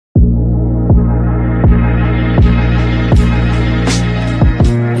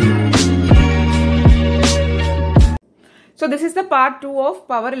So this is the part 2 of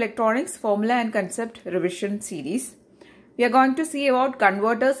Power Electronics Formula and Concept Revision series. We are going to see about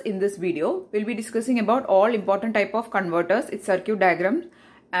converters in this video. We'll be discussing about all important type of converters, its circuit diagram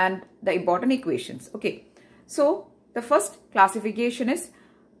and the important equations. Okay. So the first classification is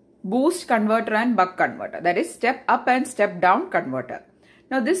boost converter and buck converter. That is step up and step down converter.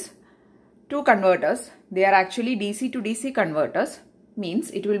 Now this two converters, they are actually DC to DC converters.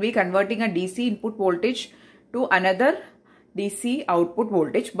 Means it will be converting a DC input voltage to another DC output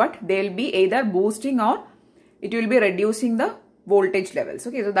voltage, but they will be either boosting or it will be reducing the voltage levels.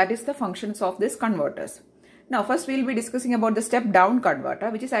 Okay, so that is the functions of these converters. Now first we will be discussing about the step down converter,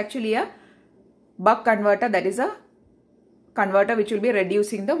 which is actually a buck converter. That is a converter which will be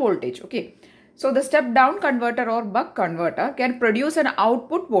reducing the voltage. Okay, so the step down converter or buck converter can produce an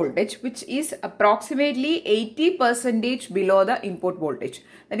output voltage which is approximately 80% below the input voltage.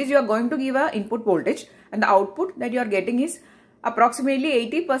 That is, you are going to give a input voltage and the output that you are getting is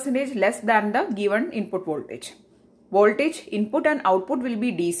approximately 80% less than the given input voltage. Voltage input and output will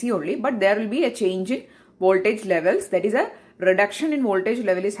be DC only, but there will be a change in voltage levels. That is, a reduction in voltage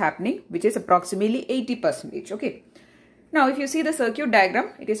level is happening, which is approximately 80%. Okay. Now if you see the circuit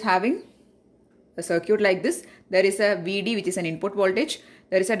diagram, it is having a circuit like this. There is a VD, which is an input voltage.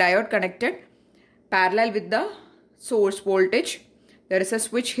 There is a diode connected parallel with the source voltage. There is a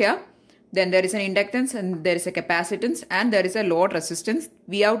switch here. Then there is an inductance and there is a capacitance and there is a load resistance.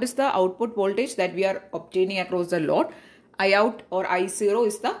 V out is the output voltage that we are obtaining across the load. I out or I0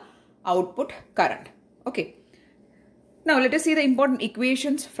 is the output current. Okay. Now let us see the important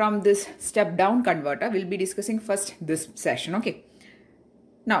equations from this step down converter. We'll be discussing first this session. Okay.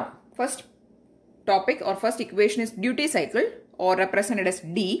 Now first topic or first equation is duty cycle, or represented as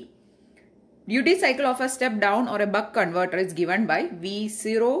D. Duty cycle of a step down or a buck converter is given by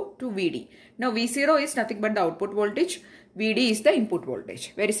V0 to VD. Now V0 is nothing but the output voltage. VD is the input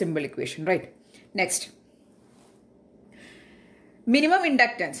voltage. Very simple equation, right? Next. Minimum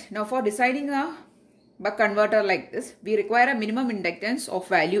inductance. Now for deciding a buck converter like this, we require a minimum inductance of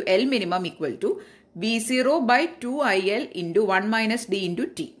value L minimum equal to V0 by 2IL into 1 minus D into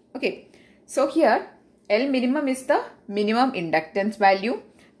T. Okay. So here L minimum is the minimum inductance value.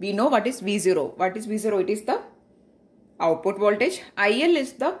 We know what is V0. What is V0? It is the output voltage. IL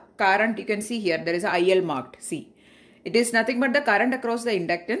is the current. You can see here there is a IL marked. See, it is nothing but the current across the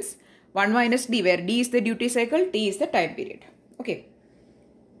inductance. 1 minus D, where D is the duty cycle, T is the time period. Okay.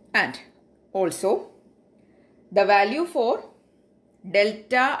 And also the value for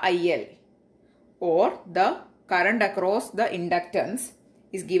delta IL or the current across the inductance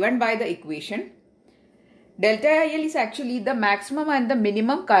is given by the equation. Delta IL is actually the maximum and the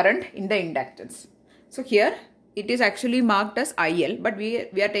minimum current in the inductance. So here it is actually marked as IL, but we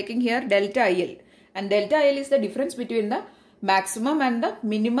are taking here delta IL, and delta IL is the difference between the maximum and the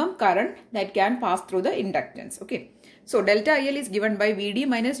minimum current that can pass through the inductance. Okay. So delta IL is given by VD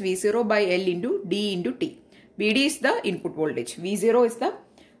minus V0 by L into D into T. VD is the input voltage. V0 is the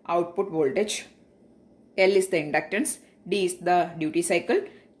output voltage. L is the inductance. D is the duty cycle.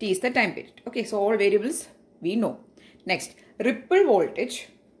 T is the time period. Okay. So all variables we know. Next, ripple voltage.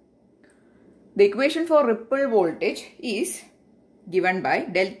 The equation for ripple voltage is given by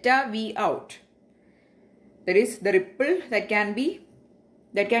delta V out. That is the ripple that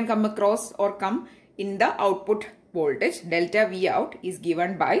can come across or come in the output voltage. Delta V out is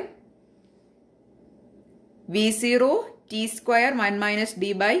given by V0 T square 1 minus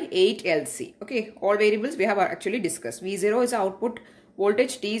D by 8 LC. Okay, all variables we have actually discussed. V0 is output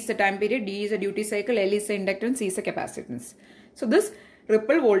voltage, T is the time period, D is the duty cycle, L is the inductance, C is the capacitance. So this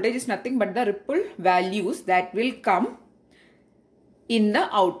ripple voltage is nothing but the ripple values that will come in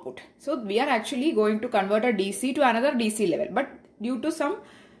the output. So we are actually going to convert a DC to another DC level, but due to some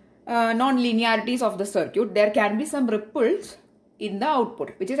non-linearities of the circuit, there can be some ripples in the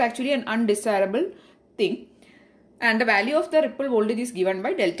output, which is actually an undesirable thing. And the value of the ripple voltage is given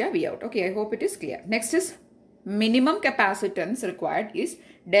by delta V out. Okay, I hope it is clear. Next is minimum capacitance required is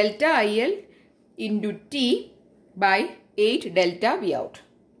delta IL into T by 8 delta V out.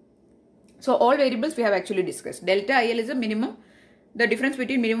 So all variables we have actually discussed. Delta IL is a minimum, the difference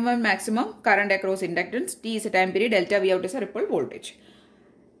between minimum and maximum current across inductance. T is a time period. Delta V out is a ripple voltage.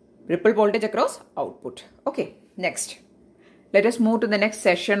 Ripple voltage across output. Okay, next. Let us move to the next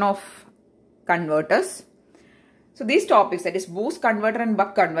session of converters. So these topics, that is boost converter and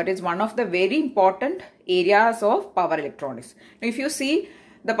buck converter, is one of the very important areas of power electronics. Now if you see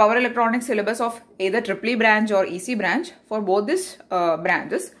the power electronics syllabus of either EEE branch or EC branch, for both these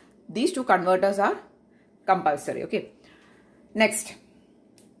branches, these two converters are compulsory. Okay. Next,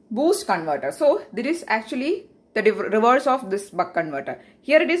 boost converter. So there is actually the reverse of this buck converter.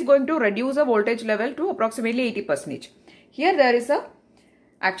 Here it is going to reduce the voltage level to approximately 80%. Here there is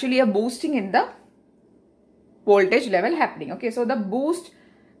actually a boosting in the voltage level happening. Okay, so the boost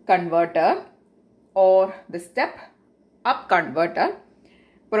converter or the step up converter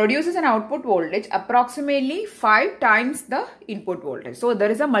produces an output voltage approximately 5 times the input voltage. So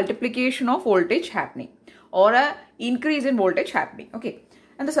there is a multiplication of voltage happening or a increase in voltage happening. Okay,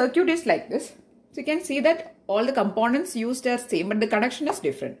 and the circuit is like this. So you can see that all the components used are same, but the connection is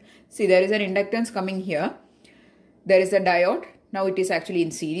different. See, there is an inductance coming here. There is a diode. Now it is actually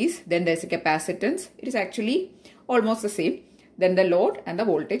in series. Then there is a capacitance. It is actually almost the same. Then the load and the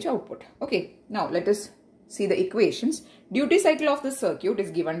voltage output. Okay, now let us see the equations. Duty cycle of the circuit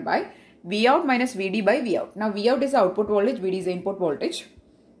is given by Vout minus Vd by Vout. Now Vout is the output voltage, Vd is the input voltage.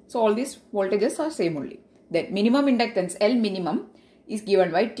 So all these voltages are same only. Then minimum inductance L minimum is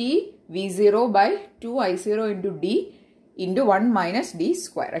given by T V0 by 2 I0 into D into 1 minus D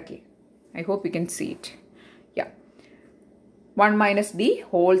square. Okay, I hope you can see it. Yeah, 1 minus D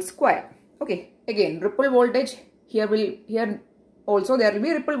whole square. Okay, again ripple voltage here also there will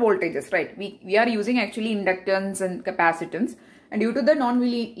be ripple voltages, right? We are using actually inductance and capacitance, and due to the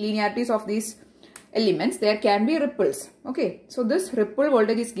non-linearities of these elements there can be ripples. Okay, so this ripple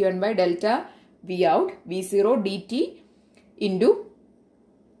voltage is given by delta V out V0 dt into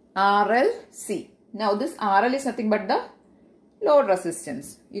RLC. Now this RL is nothing but the load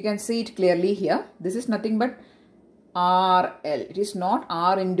resistance. You can see it clearly here. This is nothing but RL. It is not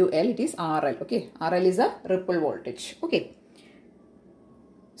R into L, it is RL. Okay, RL is a ripple voltage. Okay,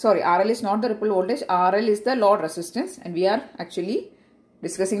 sorry, RL is not the ripple voltage, RL is the load resistance, and we are actually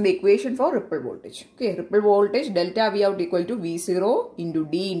discussing the equation for ripple voltage. Okay, ripple voltage delta V out equal to V0 into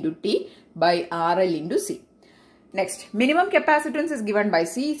D into T by RL into C. Next, minimum capacitance is given by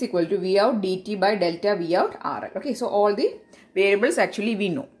C is equal to V out dt by delta V out RL. Okay, so all the variables actually we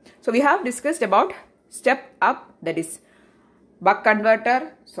know. So we have discussed about step up, that is buck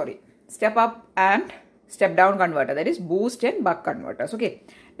converter, step up and step down converter, that is boost and buck converters. Okay,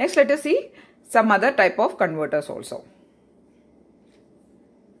 next let us see some other type of converters also.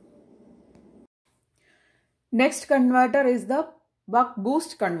 Next converter is the buck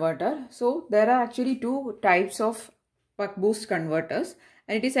boost converter. So there are actually two types of buck boost converters,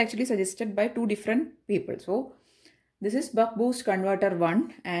 and it is actually suggested by two different people. So this is buck boost converter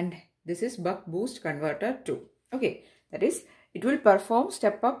 1 and this is buck boost converter 2. Okay, that is it will perform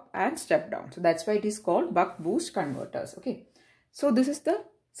step up and step down. So that's why it is called buck boost converters. Okay, so this is the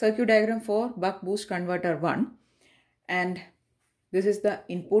circuit diagram for buck boost converter 1, and this is the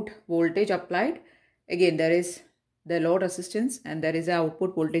input voltage applied. Again there is the load resistance and there is a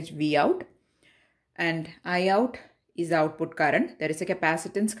output voltage V out, and I out is the output current. There is a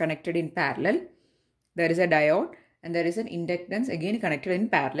capacitance connected in parallel. There is a diode and there is an inductance again connected in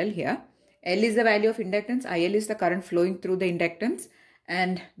parallel here. L is the value of inductance, IL is the current flowing through the inductance,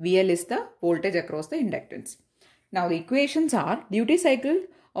 and VL is the voltage across the inductance. Now the equations are duty cycle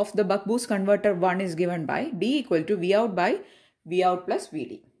of the buck boost converter 1 is given by D equal to V out by V out plus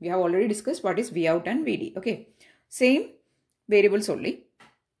Vd. We have already discussed what is V out and Vd. Okay, same variables only.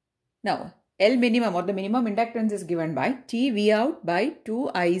 Now L minimum or the minimum inductance is given by T V out by 2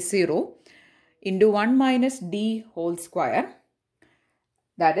 I0 into 1 minus D whole square.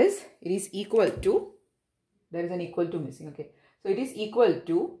 That is, it is equal to, there is an equal to missing. Okay, so it is equal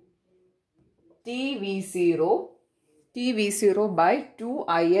to TV0 by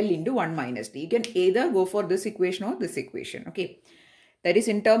 2IL into 1 minus D. You can either go for this equation or this equation. Okay, that is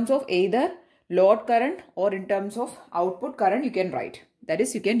in terms of either load current or in terms of output current you can write. That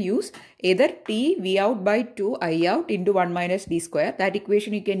is, you can use either T V out by 2 I out into 1 minus D square. That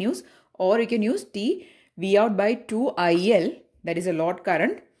equation you can use, or you can use T V out by 2 IL, that is a load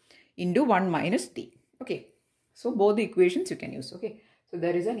current, into 1 minus D. Okay, so both the equations you can use. Okay, so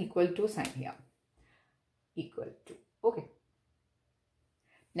there is an equal to sign here. Equal to. Okay.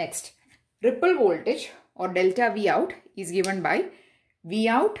 Next, ripple voltage or delta V out is given by V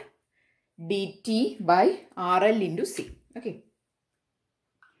out dt by RL into C. Okay.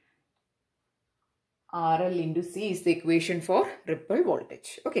 RL into C is the equation for ripple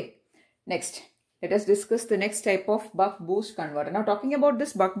voltage. Okay. Next, let us discuss the next type of buck boost converter. Now talking about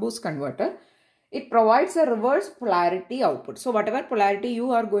this buck boost converter, it provides a reverse polarity output. So whatever polarity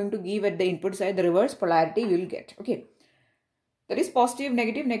you are going to give at the input side, the reverse polarity you will get. Okay. That is positive,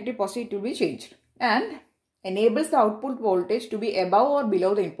 negative, negative, positive, it will be changed. And enables the output voltage to be above or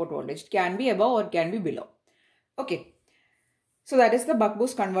below the input voltage. It can be above or it can be below. Okay. So that is the buck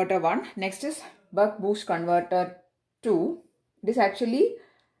boost converter 1. Next is buck boost converter 2. It is actually,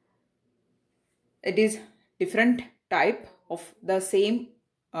 it is different type of the same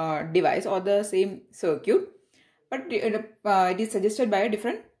device or the same circuit, but it is suggested by a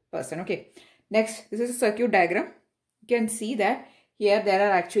different person. Okay. Next, this is a circuit diagram. You can see that here there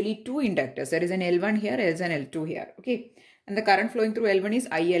are actually two inductors. There is an L1 here, there is an L2 here. Okay. And the current flowing through L1 is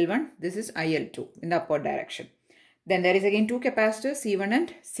IL1. This is IL2 in the upward direction. Then there is again two capacitors, C1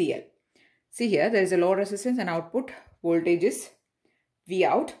 and CL. See here, there is a load resistance and output voltage is V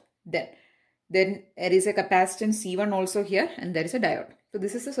out. Then there is a capacitance C1 also here, and there is a diode. So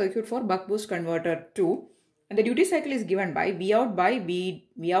this is the circuit for buck boost converter 2. And the duty cycle is given by V out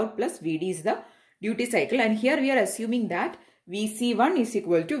plus VD is the duty cycle. And here we are assuming that VC1 is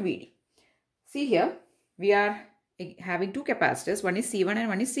equal to VD. See here, we are having two capacitors. One is C1 and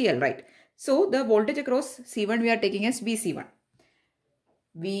one is CL, right? So the voltage across C1 we are taking as VC1.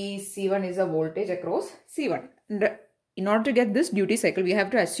 VC1 is a voltage across C1. And in order to get this duty cycle, we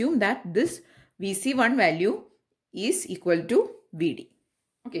have to assume that this VC1 value is equal to VD.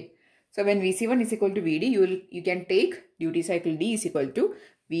 Okay. So when VC1 is equal to VD, you can take duty cycle D is equal to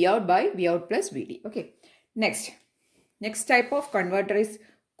V out by V out plus VD. Okay. Next type of converter is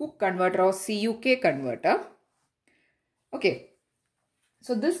Cook converter or CUK converter. Okay.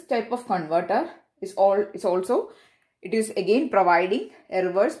 So this type of converter is again providing a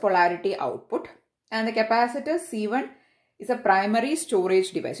reverse polarity output, and the capacitor C1 is a primary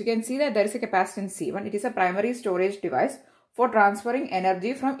storage device. You can see that there is a capacitance C1. It is a primary storage device for transferring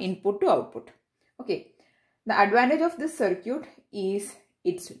energy from input to output. Okay. The advantage of this circuit is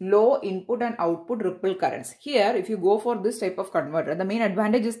its low input and output ripple currents. Here, if you go for this type of converter, the main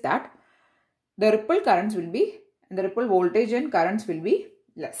advantage is that the ripple currents will be, and the ripple voltage and currents will be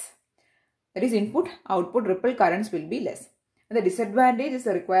less. That is, input, output, ripple currents will be less. And the disadvantage is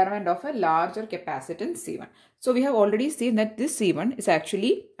the requirement of a larger capacitance C1. So we have already seen that this C1 is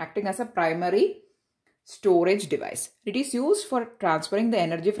actually acting as a primary storage device. It is used for transferring the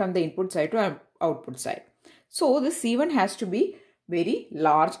energy from the input side to output side. So this C1 has to be very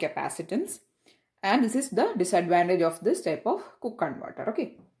large capacitance, and this is the disadvantage of this type of Cook converter.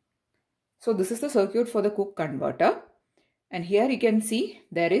 Okay. So this is the circuit for the Cook converter, and here you can see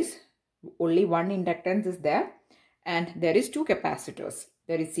there is only one inductance is there, and there is two capacitors.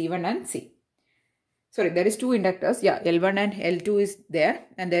 There is C1 and C. Sorry, there is two inductors. Yeah, L1 and L2 is there,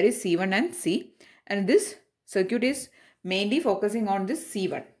 and there is C1 and C. And this circuit is mainly focusing on this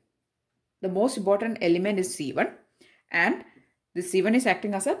C1. The most important element is C1, and this C1 is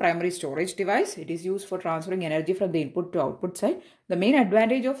acting as a primary storage device. It is used for transferring energy from the input to output side. The main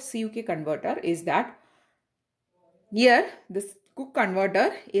advantage of CUK converter is that here this Cook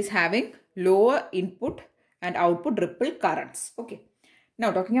converter is having lower input and output ripple currents. Okay.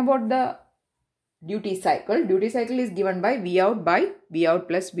 Now talking about the duty cycle. Duty cycle is given by V out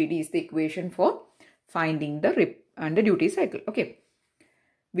plus VD is the equation for finding the duty cycle. Okay.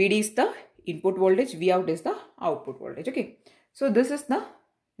 VD is the input voltage, V out is the output voltage. Okay. So this is the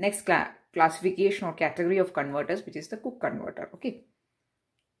next classification or category of converters, which is the Cook converter. Okay.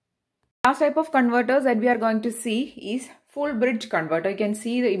 Last type of converters that we are going to see is full bridge converter. You can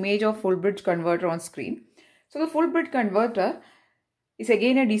see the image of full bridge converter on screen. So the full bridge converter is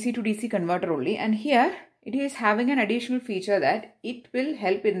again a DC to DC converter only, and here it is having an additional feature that it will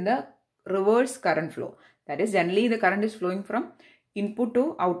help in the reverse current flow. That is, generally the current is flowing from input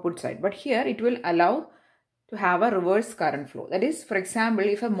to output side, but here it will allow to have a reverse current flow. That is, for example,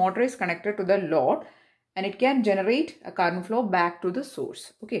 if a motor is connected to the load, and it can generate a current flow back to the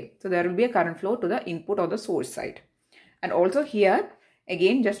source. Okay, so there will be a current flow to the input or the source side. And also here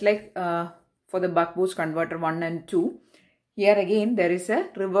again, just like for the buck boost converter 1 and 2, here again there is a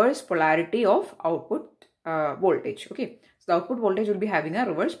reverse polarity of output voltage. Okay, so the output voltage will be having a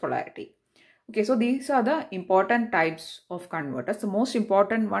reverse polarity. Okay, so these are the important types of converters. The most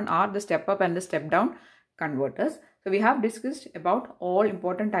important one are the step up and the step down converters. So we have discussed about all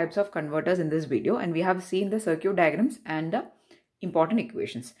important types of converters in this video, and we have seen the circuit diagrams and the important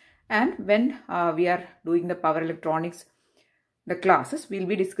equations. And when we are doing the power electronics, the classes, we will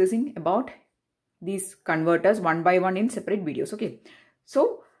be discussing about these converters one by one in separate videos. Okay,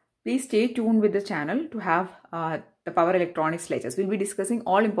 so please stay tuned with the channel to have the power electronics lectures. We will be discussing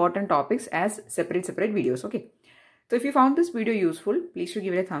all important topics as separate videos. Okay. So if you found this video useful, please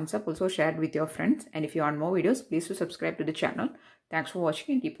give it a thumbs up. Also share it with your friends. And if you want more videos, please subscribe to the channel. Thanks for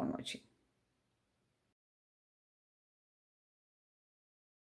watching and keep on watching.